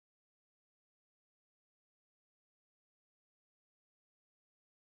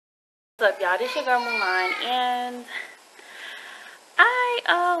What's up, y'all? This your girl Mulan, and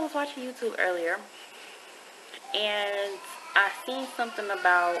I was watching YouTube earlier, and I seen something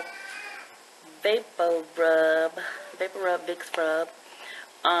about vapor rub Vicks rub,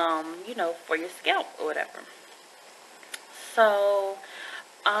 for your scalp or whatever. So,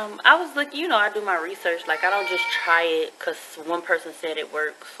 I was looking, I do my research. Like, I don't just try it because one person said it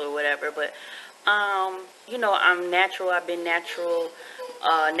works or whatever. But, I'm natural. I've been natural,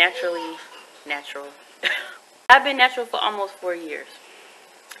 natural. I've been natural for almost 4 years.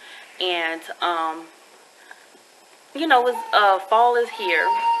 And, fall is here.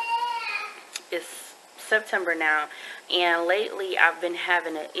 It's September now. And lately, I've been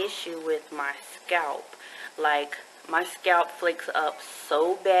having an issue with my scalp. Like, my scalp flakes up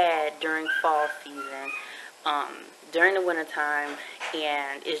so bad during fall season, during the wintertime,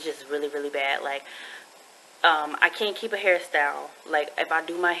 and it's just really, really bad. Like, I can't keep a hairstyle. Like, if I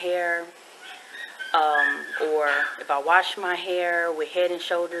do my hair, or if I wash my hair with Head and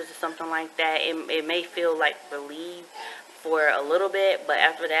Shoulders or something like that, it may feel like relieved for a little bit, but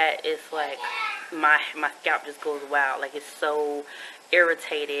after that, it's like my scalp just goes wild. Like, it's so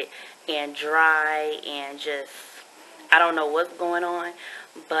irritated and dry and just, I don't know what's going on,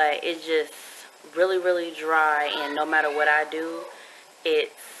 but it's just really, really dry, and no matter what I do,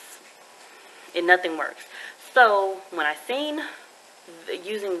 nothing works. So when I seen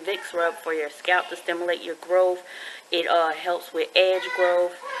using Vicks rub for your scalp to stimulate your growth, it helps with edge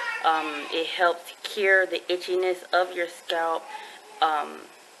growth. It helps cure the itchiness of your scalp,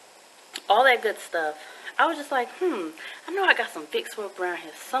 all that good stuff. I was just like, I know I got some Vicks rub around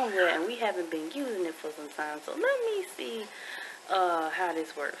here somewhere, and we haven't been using it for some time, so let me see how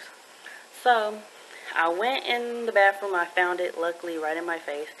this works. So I went in the bathroom. I found it, luckily, right in my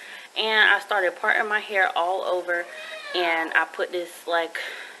face, and I started parting my hair all over, and I put this like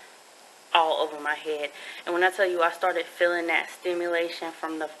all over my head. And when I tell you, I started feeling that stimulation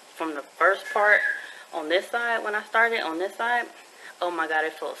from the first part on this side. When I started on this side, oh my God,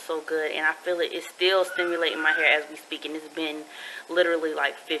 it felt so good, and I feel it's still stimulating my hair as we speak, and it's been literally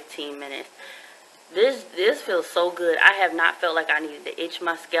like 15 minutes. This feels so good. I have not felt like I needed to itch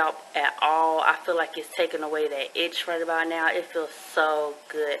my scalp at all. I feel like it's taking away that itch right about now. It feels so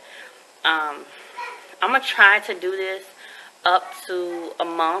good. I'm gonna try to do this up to a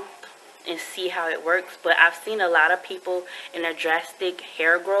month and see how it works, but I've seen a lot of people in a drastic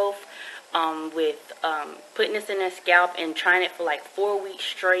hair growth with putting this in their scalp and trying it for like 4 weeks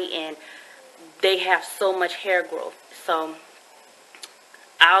straight, and they have so much hair growth. So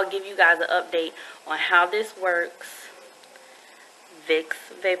I'll give you guys an update on how this works, Vicks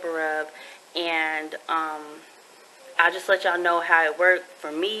Vapor Rub, and I'll just let y'all know how it worked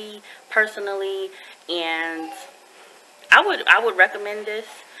for me personally. And I would recommend this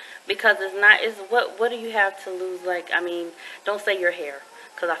because it's what do you have to lose? Like, I mean, don't say your hair,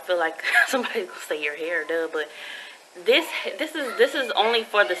 because I feel like somebody's gonna say your hair, duh. But this is only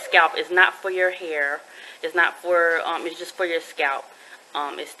for the scalp. It's not for your hair. It's not for it's just for your scalp.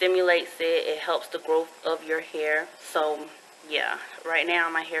 It stimulates it. It helps the growth of your hair. So yeah, right now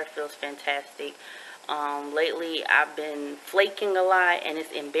my hair feels fantastic. Lately I've been flaking a lot, and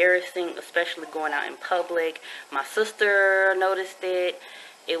it's embarrassing, especially going out in public. My sister noticed it.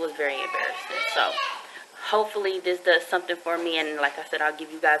 It was very embarrassing. So hopefully this does something for me, and like I said, I'll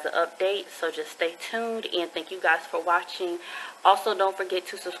give you guys an update. So just stay tuned, and thank you guys for watching. Also, don't forget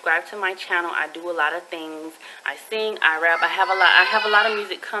to subscribe to my channel. I do a lot of things. I sing, I rap. I have a lot of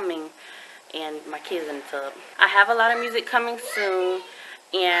music coming, and my kids in the tub. I have a lot of music coming soon,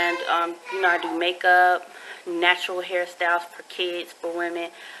 and I do makeup, natural hairstyles for kids, for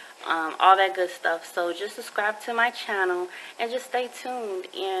women, all that good stuff. So just subscribe to my channel and just stay tuned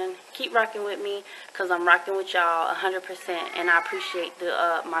and keep rocking with me, because I'm rocking with y'all 100%, and I appreciate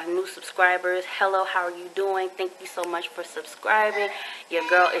my new subscribers. Hello, how are you doing? Thank you so much for subscribing. Your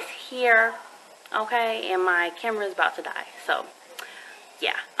girl is here, okay, and my camera is about to die. So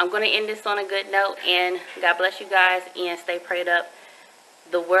yeah, I'm going to end this on a good note, and God bless you guys, and stay prayed up.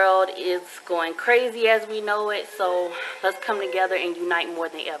 The world is going crazy as we know it, so let's come together and unite more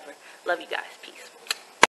than ever. Love you guys. Peace.